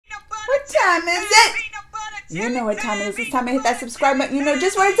time is it? You know what time it is. It's time to hit that subscribe button. You know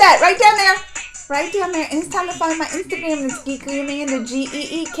just where it's at. Right down there. Right down there. And it's time to follow my Instagram. It's Geekly Amanda.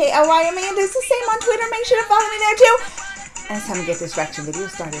 GeeKly Amanda. It's the same on Twitter. Make sure to follow me there too. And it's time to get this reaction video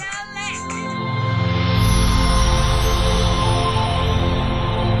started.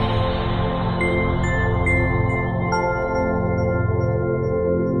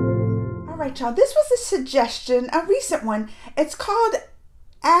 Alright, y'all. This was a suggestion, a recent one. It's called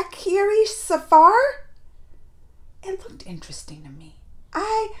Aakhri Safar. It looked interesting to me.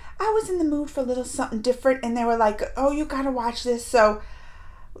 I was in the mood for a little something different, and they were like, oh, you gotta watch this, so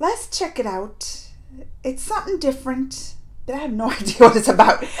let's check it out. It's something different, but I have no idea what it's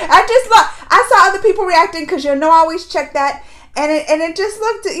about. I saw other people reacting, because I always check that, and it just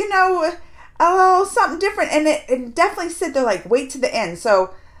looked, a little something different, and it definitely said they're like, wait to the end,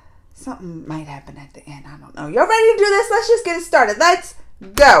 so something might happen at the end. I don't know. Y'all ready to do this? Let's just get it started. Let's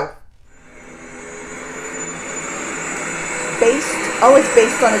go. It's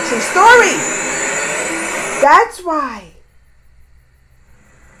based on a true story. That's why.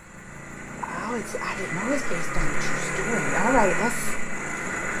 I didn't know it was based on a true story. All right, let's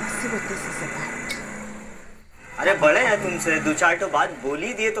see what this is about. अरे बड़े हैं तुमसे दो चार तो बात बोल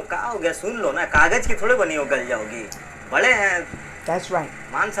ही दिए तो क्या हो गया सुन लो ना कागज की थोड़े बनी हो गल जाओगी बड़े हैं. That's right.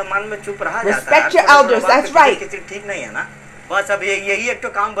 मान सम्मान में चुप रहा जाता है. Respect your elders. That's right. ठीक नहीं है ना. बस अब यही एक तो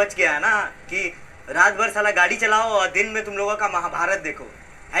काम बच गया है ना कि रात भर साला गाड़ी चलाओ और दिन में तुम लोगों का महाभारत देखो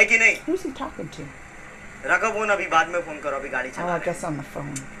है कि नहीं. Who's he talking to? रखो फोन अभी बाद में फोन करो अभी गाड़ी चला. Oh, I guess on the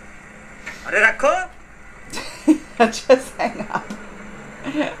phone. अरे रखो. Just hang up.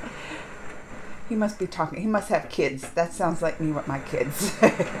 He must be talking. He must have kids. That sounds like me with my kids.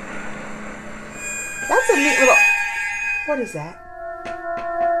 That's a neat little. What is that?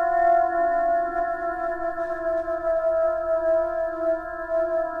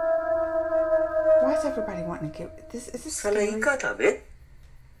 Why is everybody wanting to get this? Is this scary?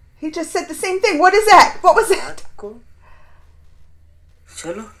 He just said the same thing. What is that? What was that?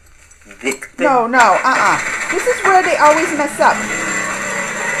 No. This is where they always mess up.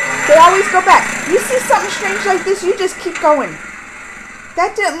 They always go back. You see something strange like this, you just keep going.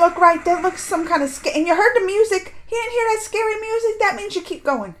 That didn't look right. That looked some kind of scary. And you heard the music. He didn't hear that scary music. That means you keep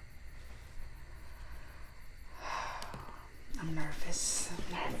going. I'm nervous.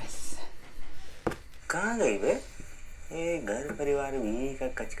 कहाँ गई बे? ये घर परिवार भी का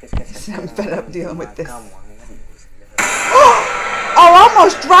कच I'm fed up dealing with this. Oh, I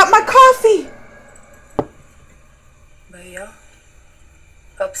almost dropped my coffee. भैया,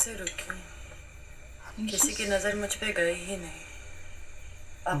 कब से रुकी हूँ? किसी की नजर मुझ पे गई ही नहीं.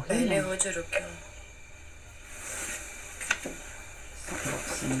 अब पहले हो जो रुकी हूँ.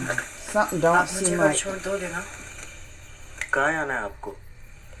 Something don't seem right. छोड़ दोगे ना? कहाँ आना है आपको?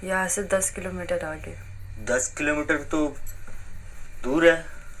 यहाँ से 10 किलोमीटर आगे. 10 किलोमीटर तो दूर है.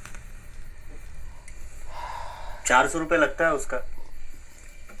 400 रुपए लगता है उसका.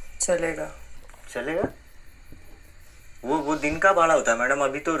 चलेगा. वो दिन का भाड़ा होता है मैडम.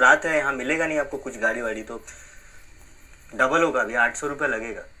 अभी तो रात है यहाँ मिलेगा नहीं आपको कुछ गाड़ी वाड़ी तो डबल होगा. अभी 800 रुपए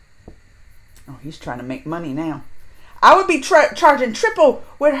लगेगा. Oh, he's trying to make money now. I would be charging triple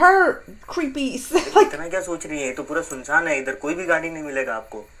with her creepy. Like, इतना क्या सोच रही है? तो पूरा सुनसान है इधर. कोई भी गाड़ी नहीं मिलेगा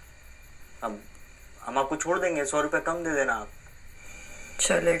आपको. अब हम आपको छोड़ देंगे. 100 रुपए कम दे देना आप.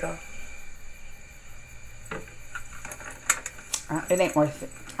 चलेगा. It ain't worth it.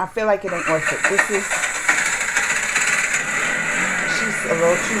 I feel like it ain't worth it. She's a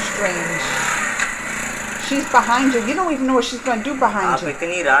little too strange. She's behind you. You don't even know what she's going to do behind you. आप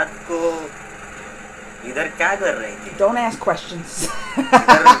इतनी रात को इधर क्या कर रही थी? Don't ask questions.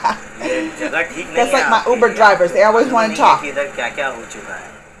 जगह ठीक नहीं है. That's like my Uber drivers. They always want to talk. इधर क्या हो चुका है?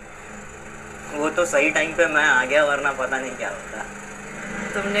 वो तो सही टाइम पे मैं आ गया वरना पता नहीं क्या होता.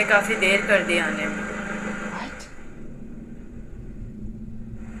 तुमने काफी देर कर दी आने में. What?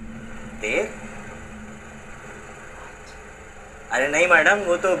 देर? अरे नहीं मैडम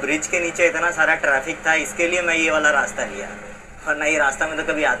वो तो ब्रिज के नीचे इतना सारा ट्रैफिक था इसके लिए मैं ये वाला रास्ता लिया. वरना ये रास्ता में तो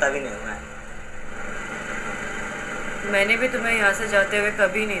कभी आता भी नहीं हूँ. मैंने भी तुम्हें यहाँ से जाते हुए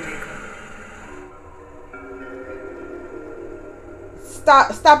कभी नहीं देखा.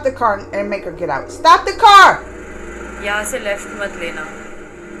 Stop the car and make her get out. Stop the car. यहाँ से लेफ्ट मत लेना.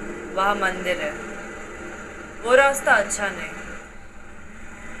 वहाँ मंदिर है. वो रास्ता अच्छा नहीं.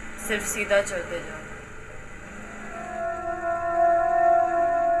 सिर्फ सीधा चलते जाओ.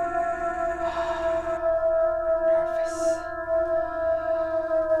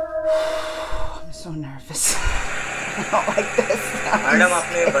 I'm so nervous. I don't like this. Madam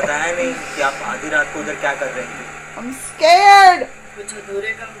आपने बताया नहीं कि आप आधी रात को उधर क्या कर रही थी. I'm scared. कुछ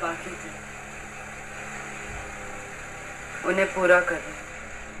अधूरे काम बाकी थे, उन्हें पूरा करना।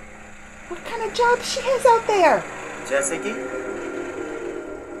 What kind of job she has out there? जैसे कि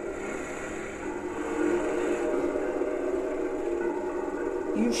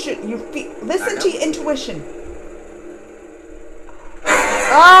listen to your intuition.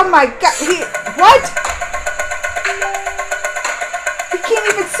 Oh my God! What? He can't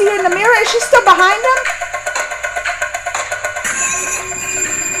even see her in the mirror. Is she still behind him?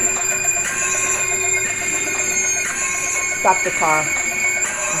 Stop the car.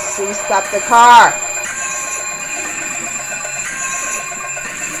 See, stop the car.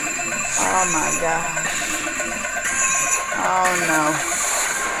 Oh my gosh. Oh no.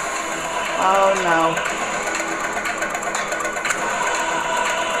 Oh no.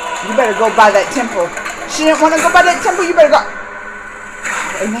 You better go by that temple. She didn't want to go by that temple. You better go.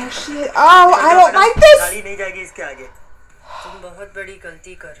 And there she is. Oh, I don't like this. गाड़ी नहीं जाएगी इसके आगे। तुम बहुत बड़ी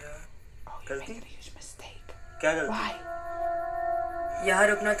गलती कर रहे हो। Gलती? Huge mistake. क्या गलती? Why? यहाँ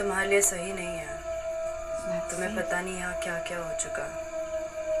रुकना तुम्हारे लिए सही नहीं है। तुम्हें पता नहीं यहाँ क्या क्या हो चुका।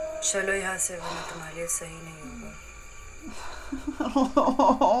 चलो यहाँ से, वरना तुम्हारे लिए सही नहीं होगा।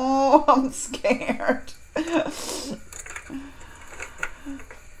 Oh, I'm scared.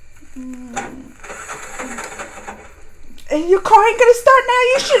 Your car ain't gonna start now.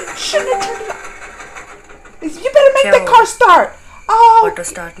 You shouldn't have turned it off. You better make that car start. Oh. Auto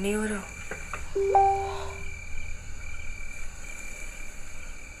start नहीं हो रहा।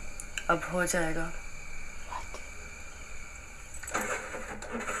 अब हो जाएगा।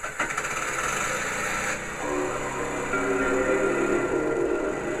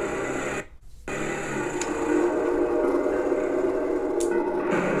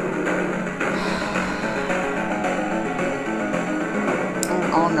 I'm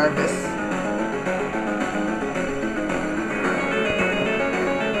all nervous.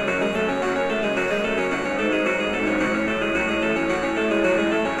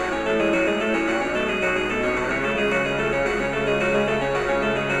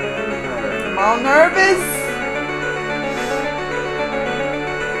 All nervous.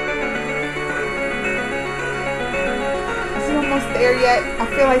 Is he almost there yet? I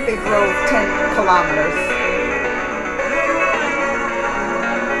feel like they drove 10 kilometers.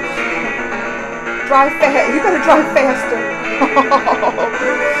 Drive fast. You better drive faster.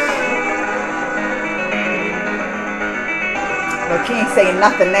 Look, he ain't saying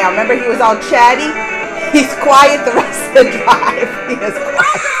nothing now. Remember, he was all chatty? He's quiet the rest of the drive. He is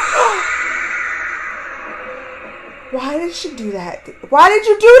quiet. Why did she do that? Why did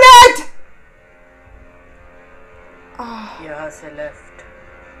you do that? Oh. यहाँ से left.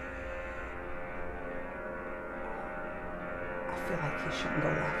 I feel like he shouldn't go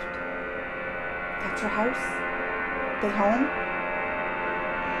left. That's her house? They home? Oh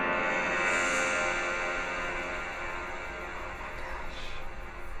my gosh.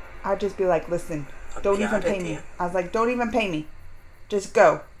 I'd just be like, listen, don't even pay me. I was like, don't even pay me. Just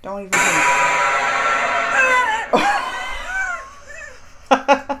go. Don't even pay me.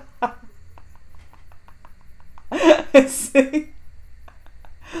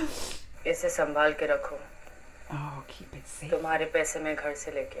 इसे संभाल के रखो। Oh, keep it safe. तुम्हारे पैसे मैं घर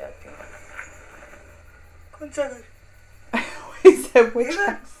से लेके आती हूँ। कौन सा घर? He said, which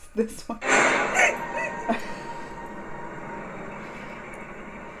house? This one.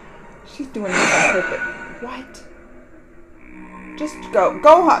 She's doing this on purpose. What? Just go.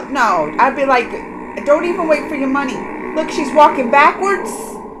 Go. No, I'd be like, don't even wait for your money. Look, she's walking backwards.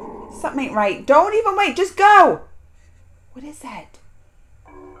 Something ain't right. Don't even wait. Just go. What is that?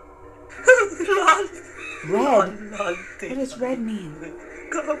 Red. What does red mean?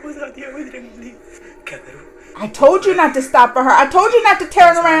 I told you not to stop for her. I told you not to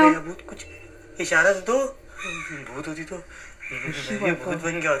turn around. इशारा तो भूत होती तो ये भूत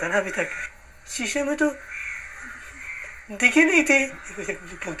बन गया होता ना अभी तक शीशे में तो दिखी नहीं थी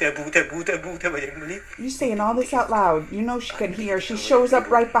भूत है भूत है भूत है भूत है Bajrangbali You're saying all this out loud. You know she can hear. She shows up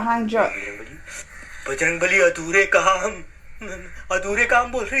right behind you. Bajrangbali अधूरे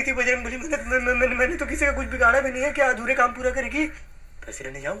काम बोल रही थी बजरंगबली मैंने तो किसी का कुछ बिगाड़ा भी नहीं है क्या अधूरे काम पूरा करेगी पैसे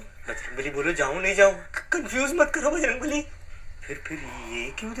लेने जाऊं बजरंगबली बोलो जाऊं नहीं जाऊं कंफ्यूज मत करो बजरंगबली फिर ये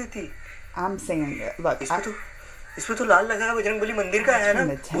क्यों देती I'm saying, look, इसमें तो लाल लगा है बजरंगबली मंदिर का है ना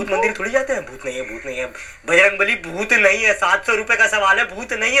भूत मंदिर थोड़ी जाते हैं भूत नहीं है बजरंगबली भूत नहीं है 700 रुपए का सवाल है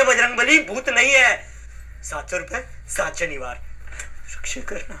भूत नहीं है बजरंगबली भूत नहीं है 700 रुपए 7 शनिवार रक्षा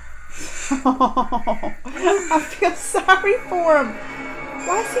करना I feel sorry for him.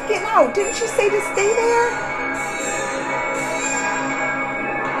 Why is he getting out? Didn't she say to stay there?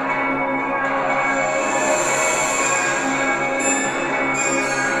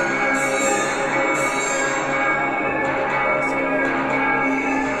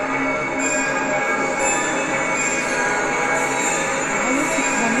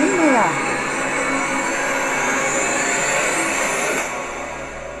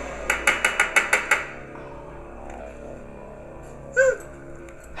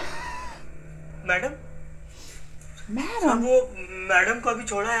 Madam को अभी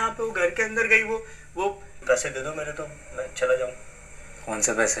छोड़ा यहाँ पे, वो घर के अंदर गई। वो पैसे दे दो मेरे, तो मैं चला जाऊँ। कौन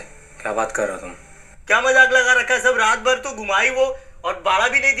से पैसे? क्या बात कर रहे हो तुम? क्या मजाक लगा रखा है? सब रात भर तो घुमाई वो, और भाड़ा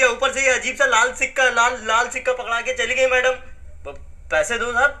भी नहीं दिया। ऊपर से ये अजीब सा लाल सिक्का पकड़ा के चली गई मैडम। पैसे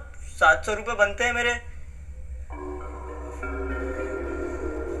दो साहब, 700 रुपए बनते हैं मेरे।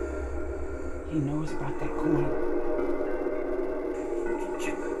 He knows about that coin.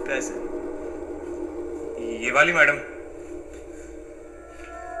 पैसे ये वाली madam?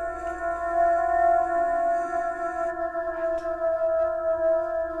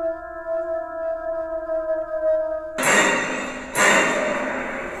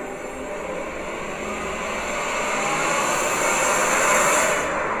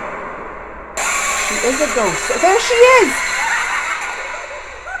 She is a ghost. There she is!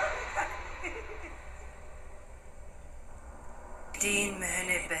 तीन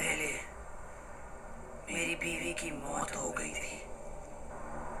महीने पहले मेरी बीवी की मौत हो गई थी।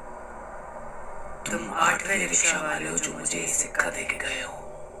 तुम 8वें रिक्शा वाले हो जो मुझे ये सिक्का दे के गए हो।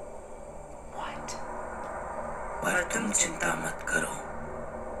 What? पर तुम चिंता मत करो,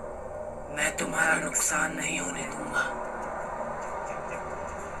 मैं तुम्हारा नुकसान नहीं होने दूंगा।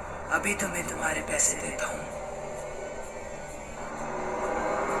 अभी तुम्हें तुम्हारे पैसे देता हूँ।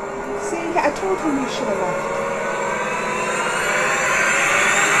 See, I told him he should have left.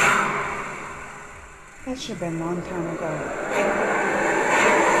 That should have been a long time ago.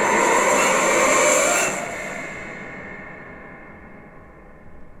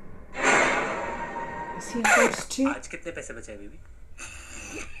 Is he a ghost too? आज कितने पैसे बचे बीबी?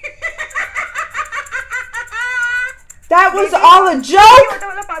 That was all a joke?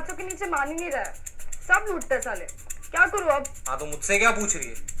 वाला 500 के नीचे मान ही नहीं रहा है, सब लूटते हैं साले। क्या करूँ अब? हाँ तो मुझसे क्या पूछ रही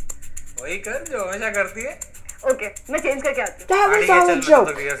है? वही कर जो हमेशा करती है। ओके, मैं चेंज करके आती हूँ। That was ठीक है, all चल a मैं joke.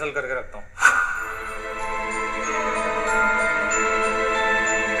 तो रिहर्सल करके रखता हूँ।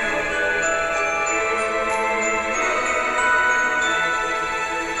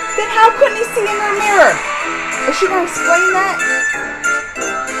 Then how couldn't he see in her mirror? Is she gonna explain that?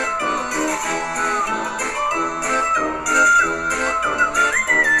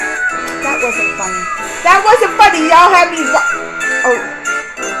 That wasn't funny. That wasn't funny. Y'all had me. Oh.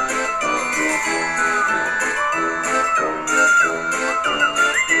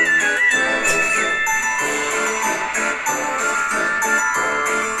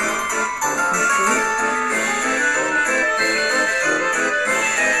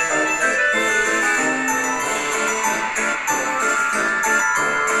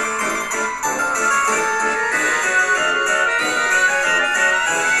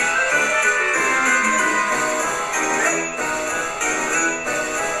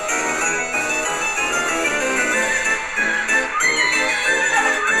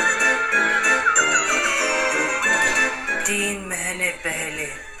 पहले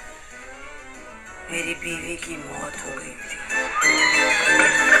मेरी बीवी की मौत हो गई थी।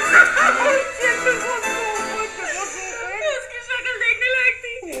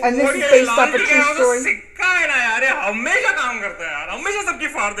 And this is based off a true story. सिक्का है ना यार, हमेशा काम करता है यार, हमेशा सबकी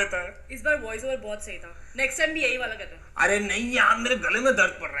फाड़ देता है। इस बार वॉइस ओवर बहुत सही था, नेक्स्ट टाइम भी यही वाला करना। अरे नहीं यार, मेरे गले में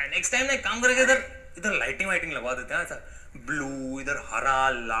दर्द पड़ रहा है। नेक्स्ट टाइम ना एक काम करेंगे, इधर लाइटिंग वाइटिंग लगवा देते हैं, ऐसा ब्लू, इधर हरा,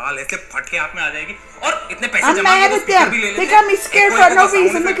 लाल, ऐसे फटके हाथ में आ जाएगी। और इतने पैसे जमा करके स्पीकर भी ले लेते हैं। They got me scared for no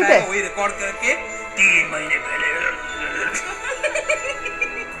reason. Look at this. वही रिकॉर्ड करके 3 महीने पहले।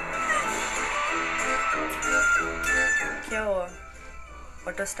 क्या हुआ?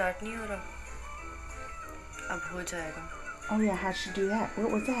 ऑटो स्टार्ट नहीं हो रहा? अब हो जाएगा। Oh yeah, how'd she do that? What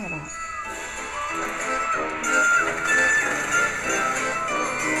was that about?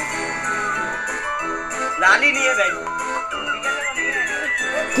 लाली नहीं है भाई।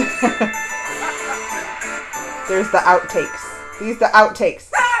 There's the outtakes. These the outtakes.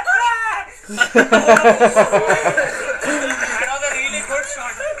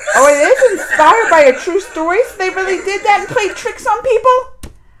 Oh, it is inspired by a true story? So they really did that and played tricks on people?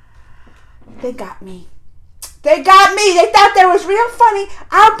 They got me. They got me. They thought that was real funny.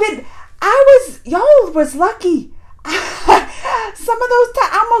 Y'all was lucky. Some of those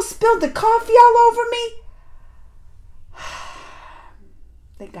times I almost spilled the coffee all over me.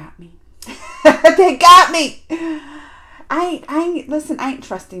 They got me. They got me. Listen, I ain't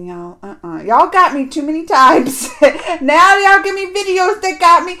trusting y'all. Y'all got me too many times. Now y'all give me videos that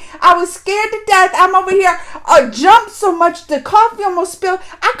got me. I was scared to death. I'm over here. I jumped so much the coffee almost spilled.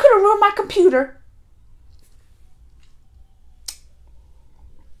 I could have ruined my computer.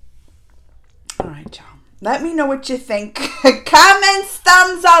 Alright, y'all. Let me know what you think. Comments,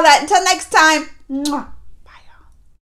 thumbs, all that. Until next time. Mwah.